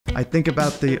I think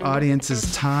about the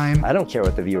audience's time. I don't care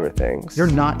what the viewer thinks.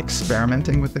 You're not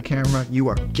experimenting with the camera. You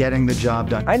are getting the job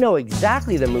done. I know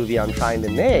exactly the movie I'm trying to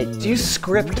make. Do you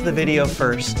script the video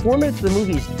first? 4 minutes of the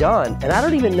movie's done, and I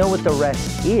don't even know what the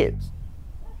rest is.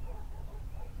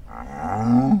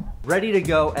 Ready to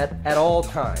go at all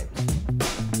times.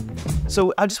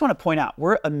 So I just want to point out,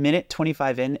 we're a minute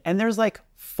 25 in, and there's like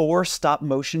 4 stop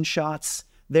motion shots.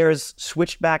 There's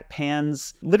switchback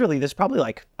pans. Literally, there's probably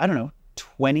like, I don't know,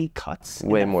 20 cuts.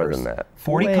 Way more than that.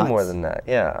 40 Way cuts. more than that,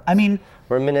 yeah. I mean,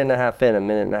 we're a minute and a half in. A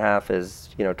minute and a half is,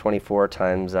 24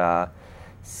 times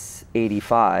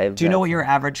 85. Do you know what your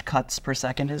average cuts per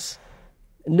second is?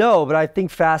 No, but I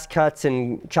think fast cuts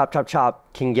and chop, chop,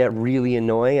 chop can get really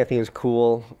annoying. I think it was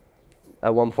cool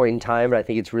at one point in time, but I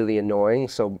think it's really annoying.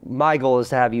 So my goal is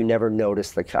to have you never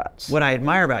notice the cuts. What I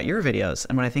admire about your videos,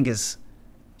 and what I think is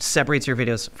separates your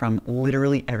videos from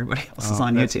literally everybody else's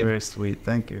on That's YouTube. very sweet.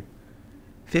 Thank you.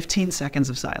 15 seconds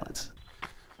of silence.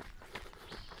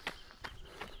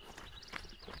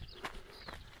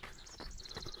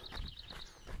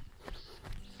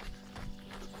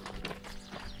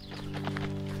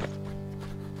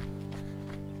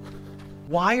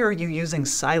 Why are you using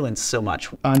silence so much?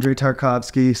 Andrei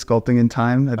Tarkovsky, Sculpting in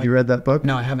Time. Have you read that book?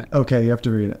 No, I haven't. Okay, you have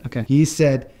to read it. Okay. He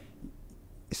said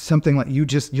something like,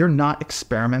 you're not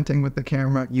experimenting with the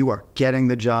camera. You are getting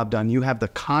the job done. You have the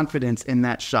confidence in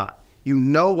that shot. You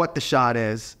know what the shot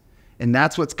is, and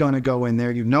that's what's going to go in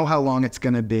there. You know how long it's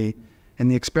going to be. And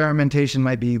the experimentation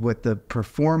might be with the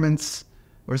performance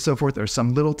or so forth. There's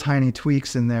some little tiny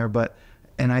tweaks in there,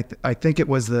 and I think it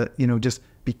was just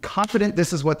be confident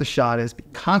this is what the shot is, be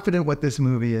confident what this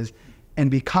movie is, and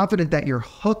be confident that you're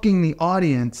hooking the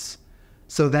audience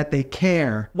so that they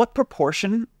care. What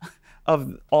proportion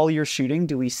of all your shooting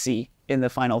do we see in the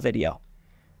final video?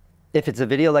 If it's a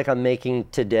video like I'm making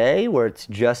today, where it's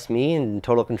just me and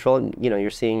total control,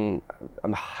 you're seeing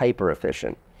I'm hyper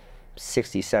efficient,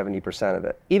 60, 70% of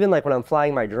it. Even like when I'm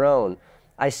flying my drone,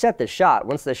 I set the shot.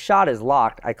 Once the shot is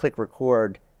locked, I click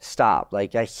record, stop.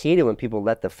 Like, I hate it when people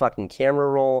let the fucking camera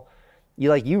roll.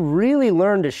 You really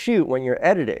learn to shoot when you're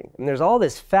editing. And there's all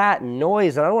this fat and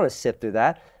noise, and I don't want to sift through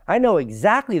that. I know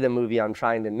exactly the movie I'm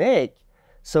trying to make.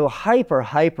 So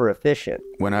hyper efficient.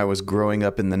 When I was growing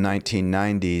up in the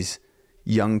 1990s,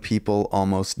 young people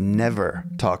almost never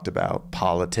talked about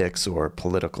politics or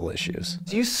political issues.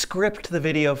 Do you script the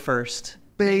video first?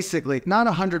 Basically, not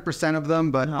 100% of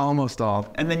them, but almost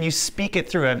all. And then you speak it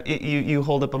through. You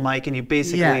hold up a mic and you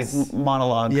basically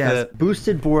monologue. Yes.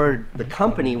 Boosted Board, the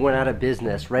company, went out of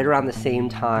business right around the same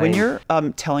time. When you're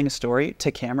telling a story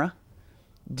to camera,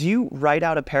 do you write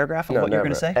out a paragraph of what you're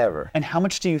going to say? Ever. And how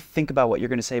much do you think about what you're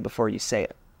going to say before you say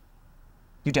it?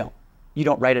 You don't. You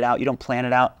don't write it out. You don't plan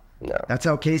it out. No. That's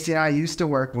how Casey and I used to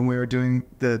work when we were doing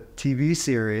the TV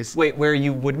series. Wait, where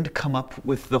you wouldn't come up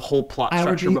with the whole plot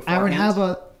structure beforehand?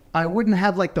 I wouldn't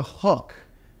have like the hook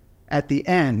at the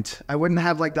end. I wouldn't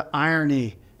have like the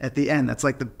irony at the end. That's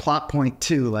like the plot point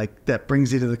too, like that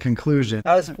brings you to the conclusion.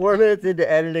 I was 4 minutes into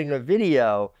editing a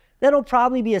video. That'll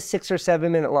probably be a 6 or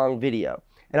 7 minute long video.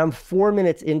 And I'm 4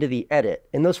 minutes into the edit,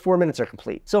 and those 4 minutes are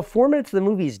complete. So 4 minutes of the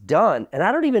movie's done, and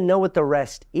I don't even know what the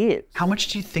rest is. How much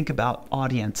do you think about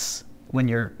audience when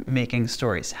you're making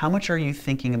stories? How much are you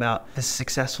thinking about the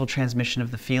successful transmission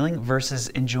of the feeling versus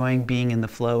enjoying being in the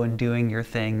flow and doing your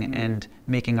thing and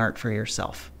making art for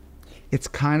yourself? It's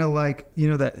kind of like,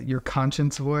 that your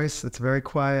conscience voice, it's very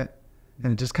quiet,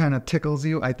 and it just kind of tickles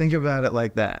you. I think about it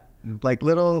like that. Like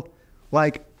little,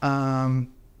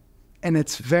 and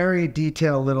it's very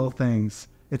detailed little things.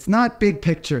 It's not big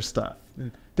picture stuff.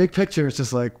 Big picture is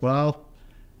just like, well,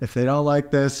 if they don't like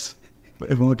this,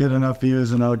 it won't get enough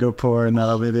views and I'll go poor and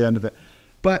that'll be the end of it.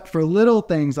 But for little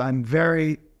things, I'm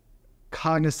very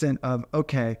cognizant of,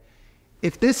 okay,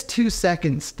 if this 2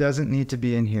 seconds doesn't need to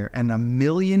be in here and 1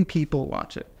 million people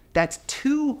watch it, that's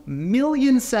 2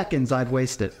 million seconds I've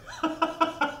wasted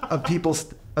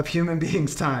of human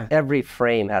beings' time. Every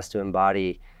frame has to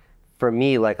embody, for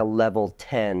me, like a level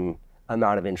 10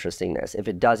 amount of interestingness. If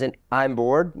it doesn't, I'm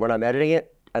bored when I'm editing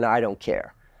it, and I don't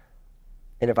care.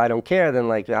 And if I don't care, then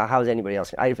how is anybody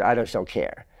else? I just don't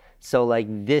care. So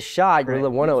this shot, we're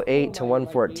 108 to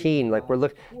 114,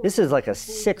 this is like a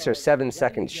 6 or 7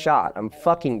 second shot. I'm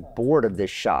fucking bored of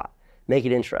this shot. Make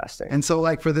it interesting. And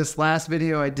so for this last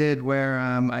video I did where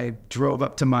I drove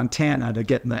up to Montana to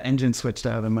get the engine switched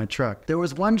out of my truck. There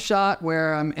was one shot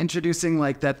where I'm introducing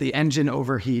that the engine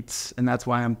overheats, and that's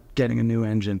why I'm getting a new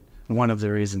engine, one of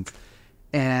the reasons.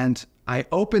 And I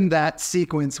opened that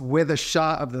sequence with a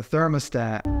shot of the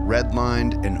thermostat.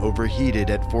 Redlined and overheated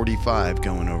at 45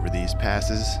 going over these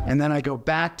passes. And then I go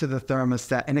back to the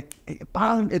thermostat, and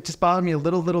it just bothered me a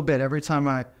little bit every time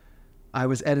I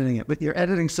was editing it. But you're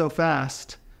editing so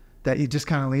fast that you just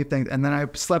kind of leave things. And then I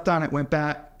slept on it, went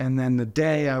back, and then the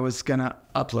day I was gonna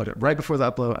upload it, right before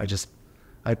the upload,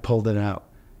 I pulled it out.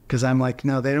 Because I'm like,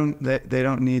 no, they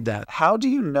don't need that. How do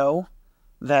you know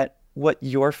that what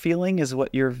you're feeling is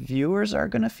what your viewers are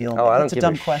going to feel? Oh, I don't That's a give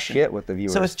dumb a question. shit what the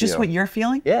viewers So it's just feel. what you're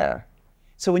feeling? Yeah.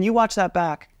 So when you watch that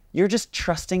back, you're just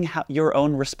trusting your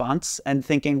own response and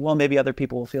thinking, well, maybe other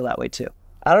people will feel that way too.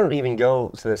 I don't even go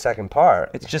to the second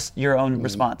part. It's just your own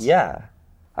response. Yeah.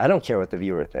 I don't care what the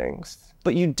viewer thinks.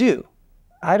 But you do.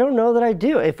 I don't know that I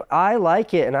do. If I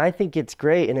like it and I think it's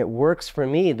great and it works for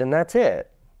me, then that's it.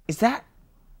 Is that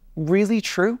really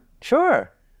true?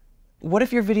 Sure. What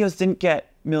if your videos didn't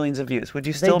get millions of views? Would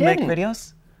you still make didn't.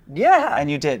 videos? Yeah. And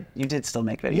you did. You did still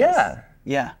make videos. Yeah.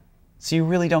 Yeah. So you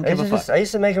really don't give a fuck. I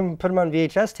used to make them, put them on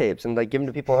VHS tapes and like give them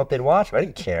to people and hope they'd watch them. I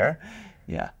didn't care.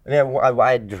 Yeah. I mean,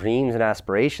 I had dreams and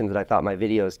aspirations that I thought my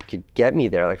videos could get me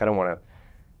there. Like, I don't want to,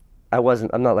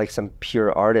 I'm not like some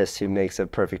pure artist who makes a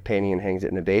perfect painting and hangs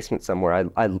it in a basement somewhere.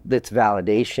 It's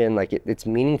validation. Like, it's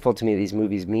meaningful to me. These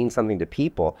movies mean something to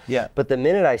people. Yeah. But the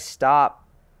minute I stop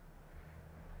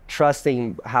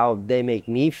trusting how they make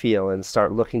me feel and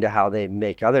start looking to how they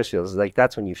make others feel, it's like,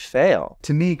 that's when you fail.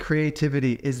 To me,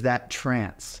 creativity is that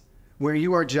trance where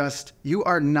it's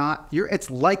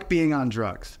like being on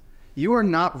drugs. You are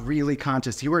not really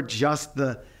conscious. You are just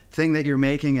the thing that you're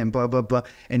making and blah, blah, blah.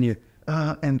 And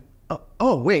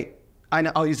oh, wait,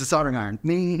 I'll use the soldering iron.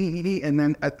 And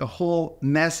then a whole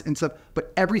mess and stuff.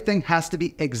 But everything has to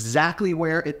be exactly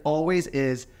where it always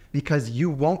is, because you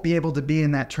won't be able to be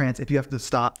in that trance if you have to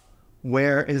stop.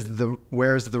 Where's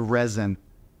the resin?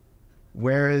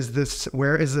 Where is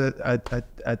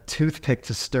a toothpick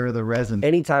to stir the resin?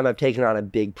 Anytime I've taken on a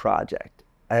big project,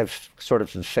 I've sort of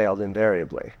failed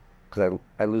invariably because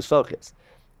I lose focus.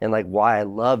 And like why I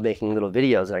love making little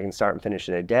videos that I can start and finish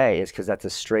in a day is because that's a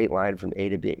straight line from A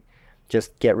to B.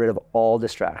 Just get rid of all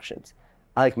distractions.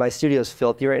 Like my studio's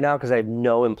filthy right now because I have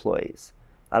no employees.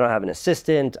 I don't have an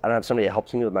assistant. I don't have somebody that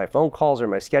helps me with my phone calls or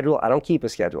my schedule. I don't keep a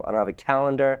schedule. I don't have a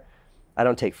calendar. I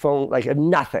don't take phone, like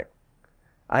nothing.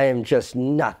 I am just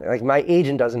nothing. Like my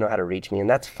agent doesn't know how to reach me, and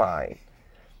that's fine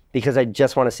because I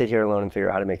just want to sit here alone and figure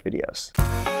out how to make videos.